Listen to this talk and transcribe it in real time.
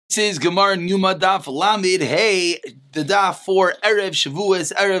This is Gemara Numa Daf Lamid. Hey, the Daf for Erev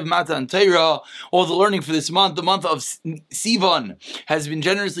Shavuos, Erev Matan Torah. All the learning for this month, the month of Sivan, has been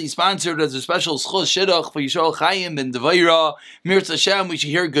generously sponsored as a special Schos Shidduch for Yisrael Chaim ben Devaira. Mirz Hashem, we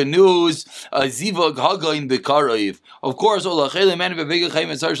should hear good news. Zivag Hagayin B'Karayv. Of course, all the Chayim man B'Vega Chaim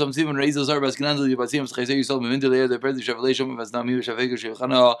and Sar Sham Sivan Reizos Ar Baskinandel Yibasim Schayzer Yisrael B'Mintel Leir the President Shavalei Shom Vasnami Shavega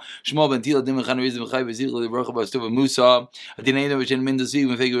Shevchana Shmo Ben Tila Dim Chan Reizim Chay Bezil the Baruch Bastova Musa Adinayna V'Shen Min Dasi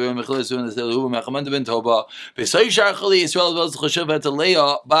V'Fega V'Mechel Suin the Sel Huva Mechamanda Ben Toba B'Say we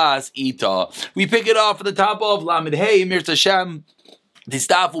pick it off at the top of Lamed Hey, Mirz Hashem. The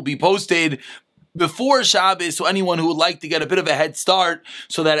staff will be posted before Shabbos, so anyone who would like to get a bit of a head start,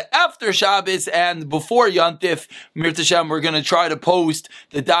 so that after Shabbos and before Yontif, Mirz Hashem, we're going to try to post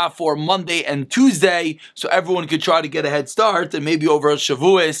the daf for Monday and Tuesday, so everyone could try to get a head start, and maybe over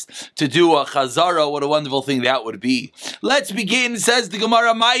Shavuos to do a Chazara. What a wonderful thing that would be. Let's begin, says the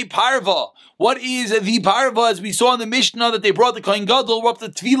Gemara, my Parva. What is the Parva? As we saw in the Mishnah that they brought the Kohen Gadol, we're up to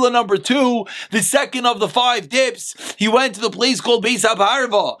Tefillah number 2, the second of the 5 dips. He went to the place called Beis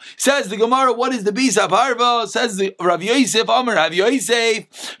HaParva. Says the Gemara, what is the Beis HaParva? Says the Rav Yosef, Amar Rav Yosef,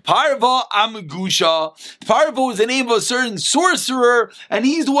 Parva Amgusha. Parva was the name of a certain sorcerer, and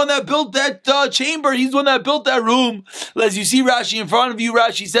he's the one that built that chamber. He's the one that built that room. As you see Rashi in front of you,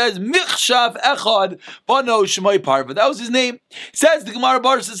 Rashi says, Michshav Echad Bano Shemai Parva. That was his name. Says the Gemara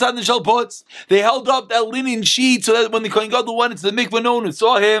Bar Sasan Shalputz. They held up that linen sheet so that when the Kohen Gadol went into the mikveh, no one who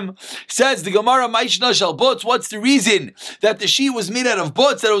saw him. Says the Gemara, Maishna Shal Butz. What's the reason that the sheet was made out of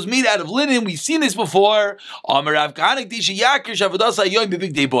butz, that it was made out of linen? We've seen this before. So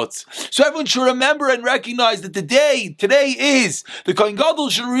everyone should remember and recognize that today is, the Kohen Gadol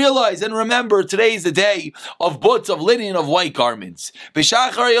should realize and remember, today is the day of butz, of linen, of white garments. Then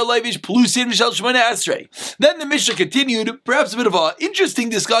the Mishnah continued, perhaps a bit of an interesting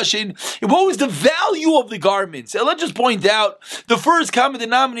discussion. What was the value of the garments? And let's just point out, the first common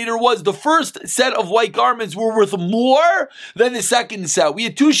denominator was the first set of white garments were worth more than the second set. We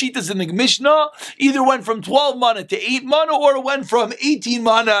had 2 shitas in the Mishnah, either went from 12 mana to 8 mana, or it went from 18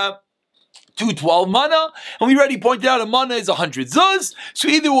 mana to 12 mana, and we already pointed out a mana is 100 zuz, so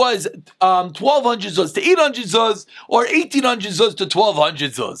either was 1200 zuz to 800 zuz, or 1800 zuz to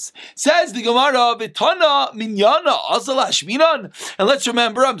 1200 zuz. Says the Gemara, Vitana minyana asal hashminan. And let's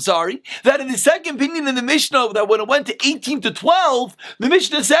remember, that in the second opinion in the Mishnah, that when it went to 18 to 12, the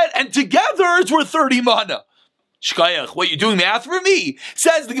Mishnah said, and together it's worth 30 mana. Shkayach, what, you doing math for me?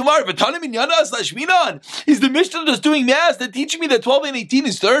 Says the Gemara, is the Mishnah just doing math that teaching me that 12 and 18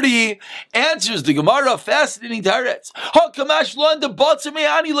 is 30? Answers the Gemara, fascinating teretz.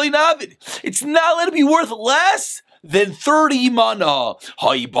 It's not let it be worth less than 30 mana.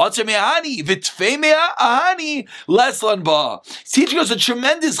 It's teaching us a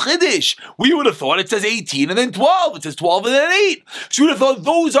tremendous chiddush. We would have thought it says 18 and then 12. It says 12 and then 8. So we would have thought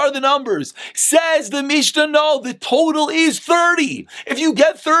those are the numbers. Says the Mishnah, no, the total is 30. If you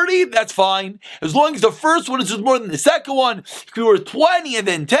get 30, that's fine. As long as the first one is just more than the second one. If you were 20 and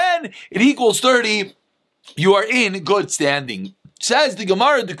then 10, it equals 30. You are in good standing. Says the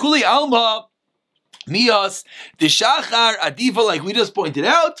Gemara, the Kuli Alma, Mias, the Shachar, Adifa, like we just pointed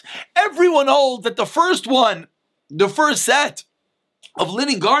out, everyone holds that the first set of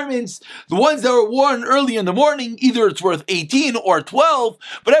linen garments, the ones that were worn early in the morning, either it's worth 18 or 12,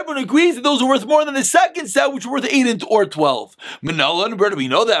 but everyone agrees that those are worth more than the second set, which are worth 8 or 12. Manalan, where do we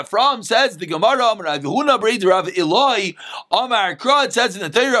know that from? Says the Gemara, Amar Avihuna, Breid Rav Eloi, Amar Kra, it says in the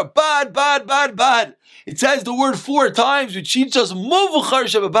Torah, bad. It says the word 4 times, which teaches us Muvuchar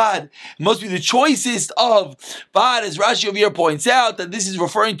Shabbat. It must be the choicest of bad, as Rashi over here points out, that this is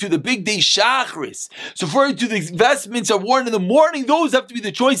referring to the big day Shachris. So referring to the vestments are worn in the morning, those have to be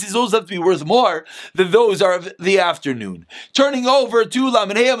the choicest, those have to be worth more than those are of the afternoon. Turning over to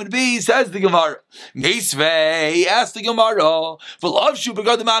Lamed Hey Amud B, says the Gemara, Meisvei, ask the Gemara,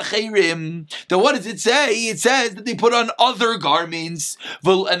 then what does it say? It says that they put on other garments,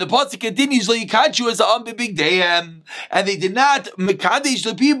 and the pasuk continues, as big and they did not mekadesh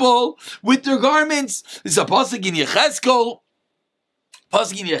the people with their garments. This is a pasuk in Yechezkel.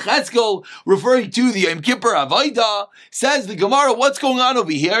 Referring to the Yom Kippur Avodah, says the Gemara, what's going on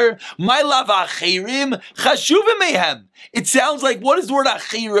over here? My lav achirim chashuvim mehem. It sounds like, what does the word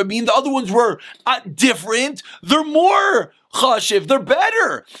achirim mean? The other ones were different. They're more chashiv, they're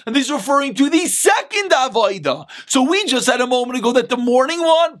better. And this is referring to the second avodah. So we just said a moment ago that the morning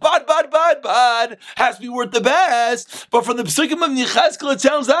one, bad, has to be worth the best. But from the Pesukim of Yechezkel, it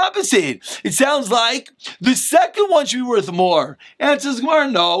sounds the opposite. It sounds like the second one should be worth more. Answers Gemara,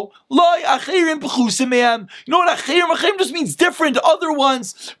 no. Loi achirim pechusim. You know what achirim? Achirim just means different, other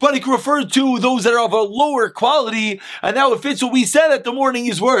ones, but it can refer to those that are of a lower quality. And now it fits what we said that the morning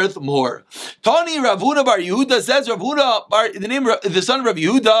is worth more. Tani Rav Huna bar Yehuda says Rav Huna, the son of Rav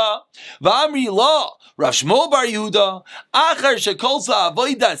Yehuda, V'amri la Rav Shmuel bar Yehuda, Achar shekolsa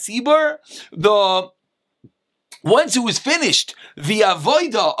avoida sibur, once it was finished, the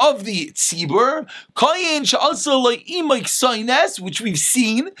avodah of the tzibur, kayin she'alsa lo'imak saines, which we've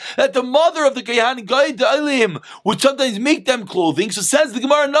seen, that the mother of the Kohanim Gadol would sometimes make them clothing. So says the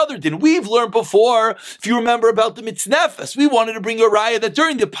Gemara another din. We've learned before, if you remember about the mitznefes, we wanted to bring a raya that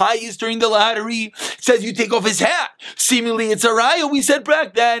during the payis, during the lottery, it says you take off his hat. Seemingly it's a raya. We said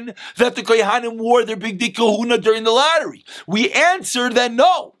back then that the Kohanim wore their big dick kahuna during the lottery. We answered that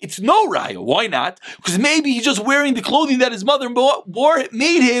no, it's no raya. Why not? Because maybe he just wearing the clothing that his mother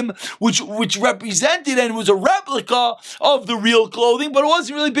made him, which represented and was a replica of the real clothing, but it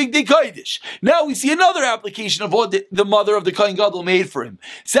wasn't really big day Kodesh. Now we see another application of what the mother of the Kohen Gadol made for him.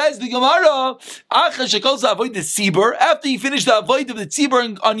 Says the Gemara, after he finished the avoid of the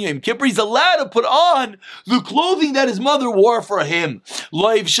tzibur on Yom Kippur, he's allowed to put on the clothing that his mother wore for him.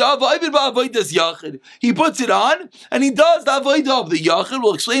 He puts it on and he does the avoid of the yachid.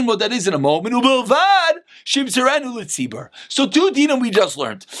 We'll explain what that is in a moment. So two dinim we just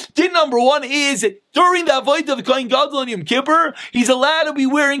learned. Din number one is during the avodah of the Kohen Gadol on Yom Kippur, he's allowed to be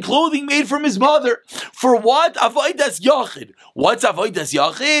wearing clothing made from his mother. For what? Avodas yachid. What's avodas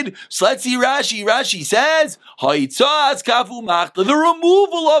yachid? So let's see Rashi. Rashi says, Haitzas kafu machta. The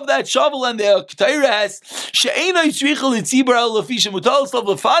removal of that shovel and the ketores. She'enai shrichel itzibur al lafisha mutalos lav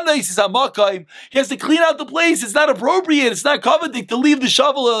lefanais is hamakayim. He has to clean out the place. It's not appropriate. It's not coveting to leave the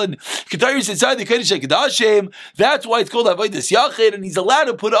shovel and ketores inside the kodesh HaKodashim. That's why it's called avodas yachid, and he's allowed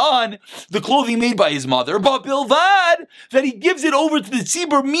to put on the clothing made by his mother, but bilvad, that he gives it over to the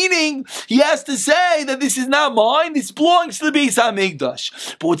tzibur, meaning he has to say that this is not mine, this belongs to the Beis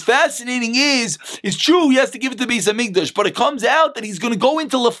HaMikdash. But what's fascinating is true, he has to give it to the Beis HaMikdash, but it comes out that he's going to go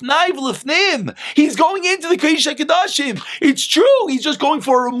into lefnai v'lefnim. He's going into the Kodesh HaKodashim. It's true, he's just going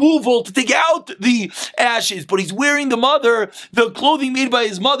for a removal to take out the ashes, but he's wearing the clothing made by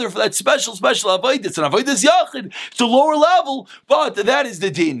his mother for that special avodah. It's an avodas yachid. It's a lower level, but that is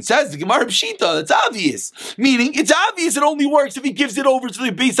the din. Says the Gemara Pshita, that's obvious. Meaning, it's obvious it only works if he gives it over to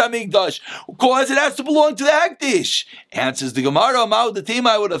the Beis HaMikdash, because it has to belong to the Hektish. Answers the Gemara, I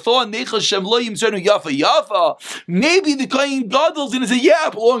would have thought, maybe the Kohen Gadol's going to say, yeah,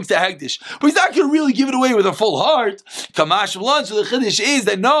 it belongs to Hektish, but he's not going to really give it away with a full heart. Kamash B'lan, so the Chiddush is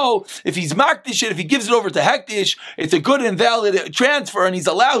that no, if he's makdish it, if he gives it over to Hektish, it's a good and valid transfer, and he's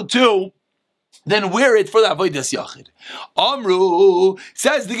allowed to then wear it for the avodas yachid. Amru,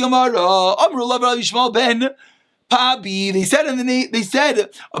 says the Gemara, Amru Rav Yishmael ben Pabi. They said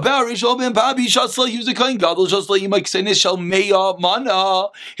about Rishon ben Pabi, Shasla, he was a Kohen Gadol, Shasla Yimak Senis Shal Meya Mana.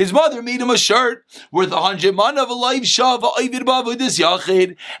 His mother made him a shirt worth 100 mana of a live shav, Ovid Bavodas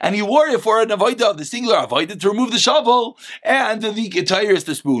Yachid, and he wore it for an avodah of the singular avodah to remove the shovel and the ketayris,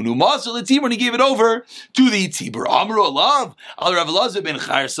 the spoon. Umasel the tzibur, and he gave it over to the tzibur. Amru Alav Al Rav Elazar ben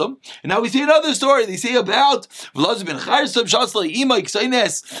Charsam. And now we see another story. They say about Elazar ben Charsam, Shasla Yimak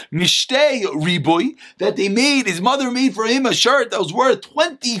Senis Mishtei Riboy, that they made his mother made for him a shirt that was worth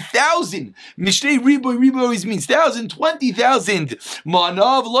 20,000. Mishnei riboy always means 1,000, 20,000.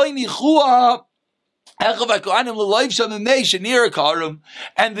 Manav loy nichua. And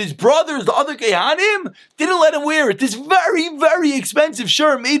his brothers, the other Kohanim, didn't let him wear it. This very, very expensive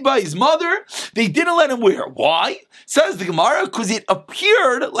shirt made by his mother, they didn't let him wear. Why? Says the Gemara, because it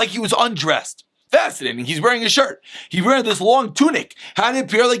appeared like he was undressed. Fascinating. He's wearing a shirt. He's wearing this long tunic. How did it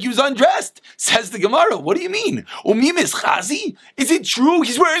appear like he was undressed? Says the Gemara. What do you mean? Umimis chazi? Is it true?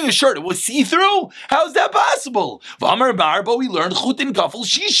 He's wearing a shirt. It was see-through? How is that possible? V'amar barbo, we learned chutin kafel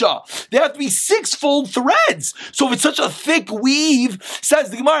shisha. There have to be 6-fold threads. So if it's such a thick weave, says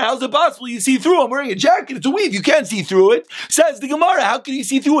the Gemara, how is it possible you see through? I'm wearing a jacket. It's a weave. You can't see through it. Says the Gemara, how can you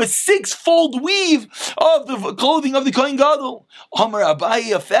see through a 6-fold weave of the clothing of the Kohen Gadol? Amar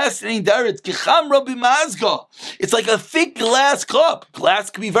Abaye, a fascinating daret. Chamra b'mazga. It's like a thick glass cup. Glass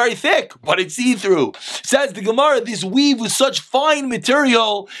can be very thick, but it's see-through. Says the Gemara, this weave was such fine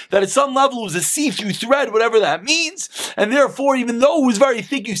material that at some level it was a see-through thread, whatever that means, and therefore, even though it was very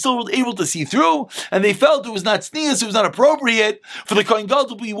thick, you still were able to see through, and they felt it was not sneas, it was not appropriate for the Kohen Gadol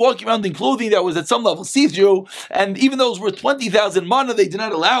to be walking around in clothing that was at some level see-through, and even though it was worth 20,000 mana, they did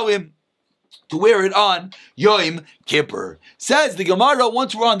not allow him to wear it on Yom Kippur. Says the Gemara,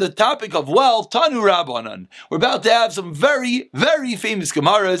 once we're on the topic of wealth, Tanu Rabbanan. We're about to have some very, very famous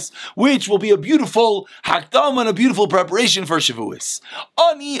Gemaras, which will be a beautiful Hakdam and a beautiful preparation for Shavuos.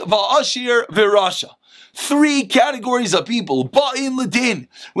 Ani va'ashir v'rasha. 3 categories of people. Ba'in ladin,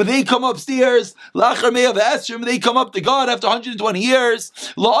 when they come upstairs, lachar me'av esrim, they come up to God after 120 years.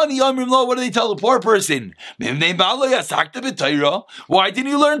 La'ani amrim lo, what do they tell the poor person? Why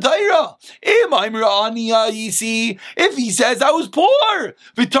didn't you learn Torah? If he says, I was poor,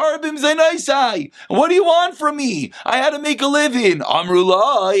 what do you want from me? I had to make a living.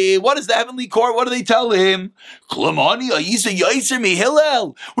 What is the heavenly court? What do they tell him? Were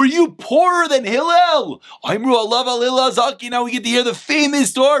you poorer than Hillel? Now we get to hear the famous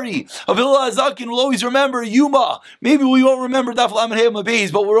story of Hillel Hazakin. We'll always remember Yuma. Maybe we won't remember Daf Lamed Hey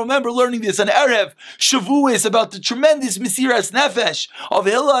Beis, but we'll remember learning this on Erev Shavuos about the tremendous Mesiras Nefesh of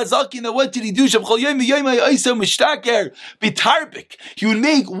Hillel Hazakin. That what did he do? He would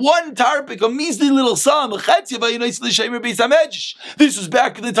make one tarpik, a measly little sum. This was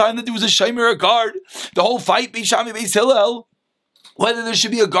back in the time that there was a Shaimer, a guard. The whole fight, Beis Shammai, Beis Hillel, whether there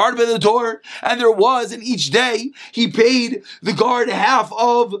should be a guard by the door, and there was, and each day he paid the guard half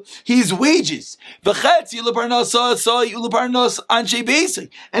of his wages. And the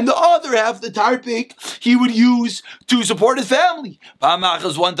other half, the tarpik, he would use to support his family.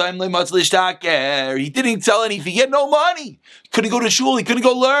 One time, he didn't sell anything, he had no money. Couldn't go to shul, he couldn't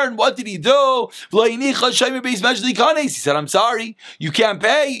go learn. What did he do? He said, I'm sorry, you can't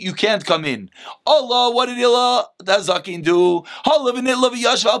pay, you can't come in. Allah, what did Allah Hazakin do?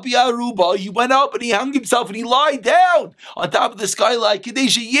 He went up and he hung himself and he lied down on top of the skylight. He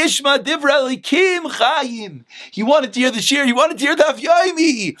wanted to hear the shir, he wanted to hear the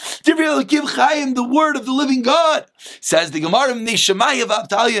Afyaimi. The word of the living God. Says the Gemara, from his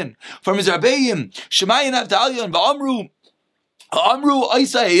Rabbeim, Shemai and Avtalion, Amru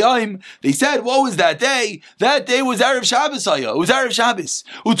Isa Hayim. They said, what was that day? That day was Erev Shabbos. It was Erev Shabbos.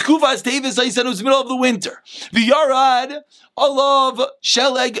 Utkuvas Tevis, I said it was the middle of the winter. The Yarad Alav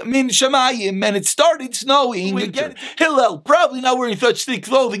Sheleg Min Shemayim, and it started snowing. Again, Hillel, probably not wearing such thick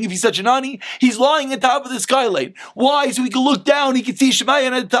clothing if he's such an ani. He's lying on top of the skylight. Why? So he could look down, he could see Shemai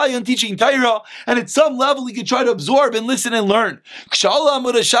and Atalion teaching Torah, and at some level he could try to absorb and listen and learn. Kshala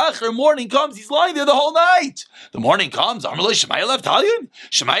Mudashachar, morning comes, he's lying there the whole night. The morning comes, Amrullah Shemai Avtalion.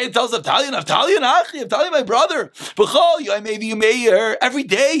 Shemai tells Avtalion, Achi, Avtalion, my brother. Every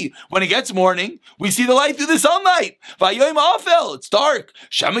day when it gets morning, we see the light through the sunlight. It's dark.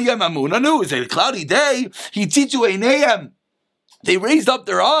 It's a cloudy day. They raised up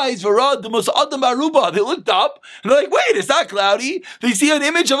their eyes. They looked up and they're like, wait, it's not cloudy. They see an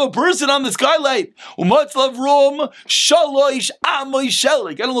image of a person on the skylight. I don't know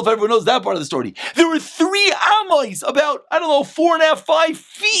if everyone knows that part of the story. There were 3 amois, about, 4.5, 5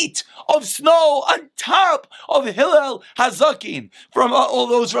 feet of snow on top of Hillel Hazakin. From all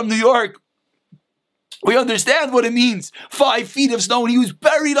those from New York, we understand what it means. 5 feet of snow, and he was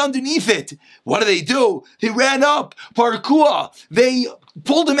buried underneath it. What do? They ran up, parkua. They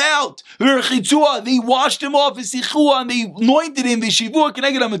pulled him out. They washed him off, and they anointed him. They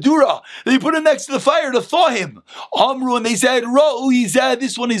put him next to the fire to thaw him. Amru, and they said,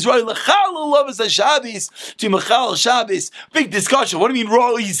 this one is right. Big discussion. What do you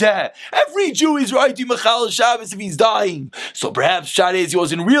mean, every Jew is right to Machal Shabbos if he's dying. So perhaps Shadez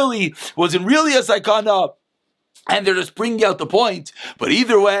wasn't really a sakana, and they're just bringing out the point. But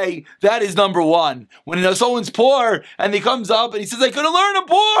either way, that is number one. When someone's poor and he comes up and he says, I couldn't learn, I'm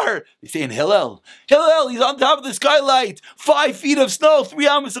poor. They say in Hillel, he's on top of the skylight, 5 feet of snow, 3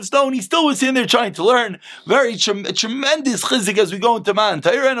 amos of snow, and he still was in there trying to learn. Very tremendous chizik as we go into Man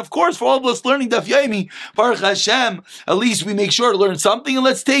Torah. And of course, for all of us learning Daf Yomi, Baruch Hashem, at least we make sure to learn something, and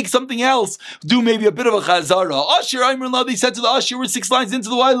let's take something else. Do maybe a bit of a chazara. Ashir Aymer, they said to the Ashir, we're 6 lines into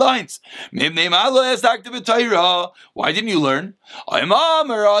the white lines. Why didn't you learn? I'm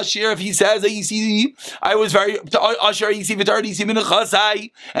Amar Ashir, if he says I was very and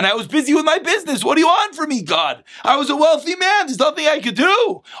I was busy with my business. What do you want from me, God? I was a wealthy man. There's nothing I could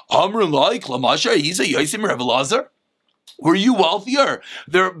do. Were you wealthier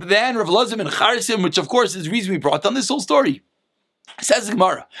than Rav Elazar ben Charisim, which of course is the reason we brought down this whole story? Says the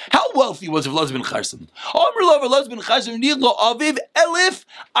Gemara, how wealthy was Rav Elazar ben Charsim? Amr lo Rav Elazar ben Charsim nidlo aviv elif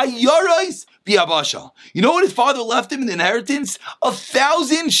ayarais v'yabasha. You know what his father left him in the inheritance?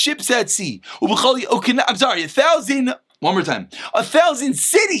 1,000 ships at sea. I'm sorry, 1,000. One more time. 1,000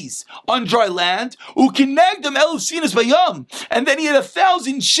 cities on dry land. Ukinegdam eluf sinas bayam. And then he had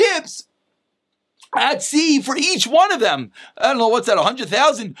 1,000 ships at sea for each one of them. I don't know, what's that,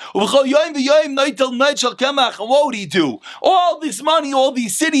 100,000? And what would he do? All this money, all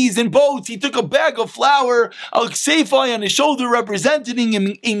these cities and boats, he took a bag of flour, al-ksefai on his shoulder, representing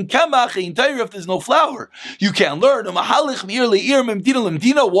him in kamach, in Torah, if there's no flour. You can't learn. Why?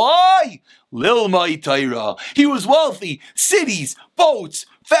 Lilmai Torah. He was wealthy. Cities, boats,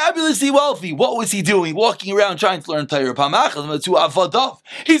 fabulously wealthy. What was he doing? Walking around trying to learn Torah.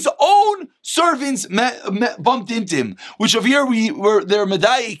 His own servants bumped into him, which over here they're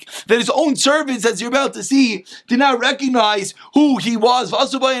medayik, that his own servants, as you're about to see, did not recognize who he was.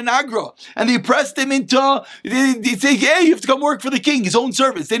 And they pressed him into, they say, hey, you have to come work for the king. His own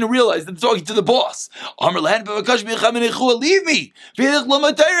servants. They didn't realize that they're talking to the boss. Leave me.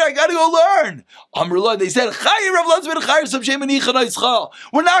 I gotta go learn. They said,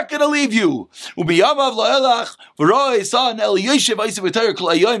 we're not going to leave you.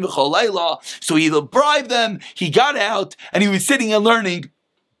 So he bribed them, he got out, and he was sitting and learning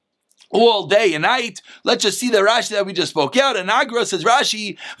all day and night. Let's just see the Rashi that we just spoke out. And Agra says,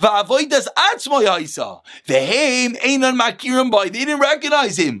 Rashi, va'avoidas atzmo yaisa. Vehem einan makirim by. They didn't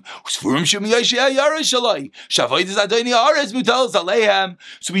recognize him. So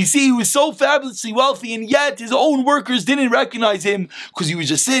we see he was so fabulously wealthy, and yet his own workers didn't recognize him because he was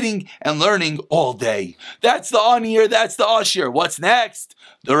just sitting and learning all day. That's the Anir, that's the Ashir. What's next?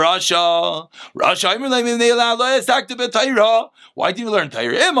 The Rasha. Why didn't you learn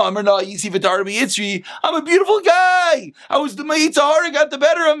Torah? I'm a beautiful guy. I was the Yitzhahara got the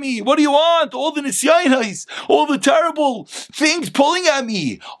better of me. What do you want? All the Nisyainais, all the terrible things pulling at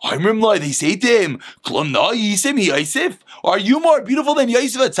me. They say to him, are you more beautiful than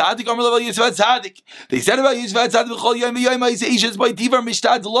Yosef HaTzadik? They said about Yosef HaTzadik,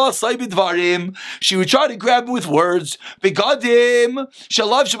 she would try to grab him with words. Then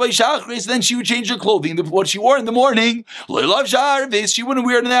she would change her clothing, what she wore in the morning. She wouldn't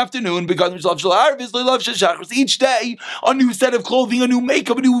wear it in the afternoon. Each day, a new set of clothing, a new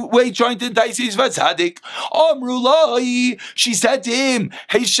makeup, a new way trying to entice Yosef HaTzadik. She said to him,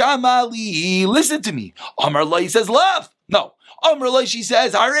 hey Shamali, listen to me. Amar Lai says, laugh. No. Amrullah, she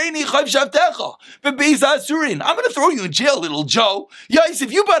says, I'm going to throw you in jail, little Joe.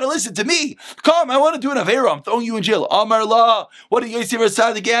 Yosef, you better listen to me. Come, I want to do an Avera. I'm throwing you in jail. Amarlah, what did Yosef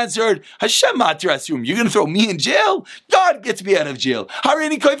HaTzadik answered? Hashem matir asum. You're going to throw me in jail? God gets me out of jail. I'm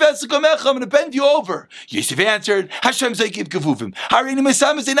going to bend you over. Yosef answered, Hashem zaykib kavuvim. I'm going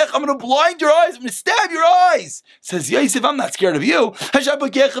to blind your eyes. I'm going to stab your eyes. Says Yosef, I'm not scared of you. Hashem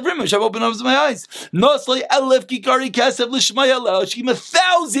open up my eyes. Noslei elef kikari kesev lishmaya. She gave him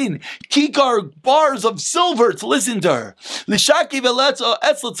 1,000 kikar bars of silver to listen to her. Lishakiv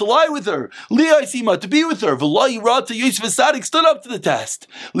etzla to lie with her. Li'aisima to be with her. V'lai rata Yosef HaTzadik stood up to the test.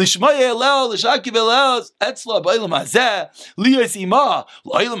 Lishmaya elel lishakiv elel etzla b'aylam hazeh. Li'aisima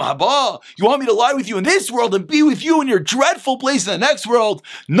l'aylam haba. You want me to lie with you in this world and be with you in your dreadful place in the next world?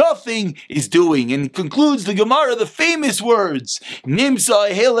 Nothing is doing. And concludes the Gemara the famous words: Nimsa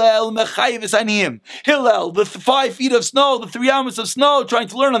Hillel mechayiv aniyim. Hillel, the 5 feet of snow, the 3 hours of snow, trying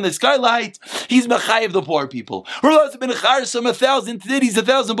to learn on the skylight. He's mechayiv the poor people. Rav ben Charsim 1,000 cities,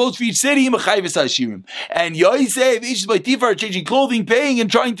 1,000 boats for each city. Mechayiv is hashirim. And Yosef, Ish by Tifar, changing clothing, paying,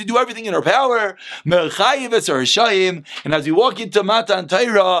 and trying to do everything in her power. Mechayiv is Harshayim. And as we walk into Matan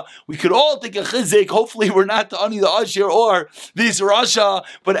Torah, we could all take a chizik. Hopefully, we're not the Ani, the Ashir, or this Rasha,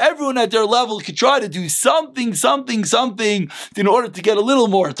 but everyone at their level could try to do something in order to get a little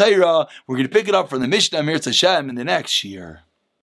more Torah. We're going to pick it up from the Mishnah Mir Hashem in the next year.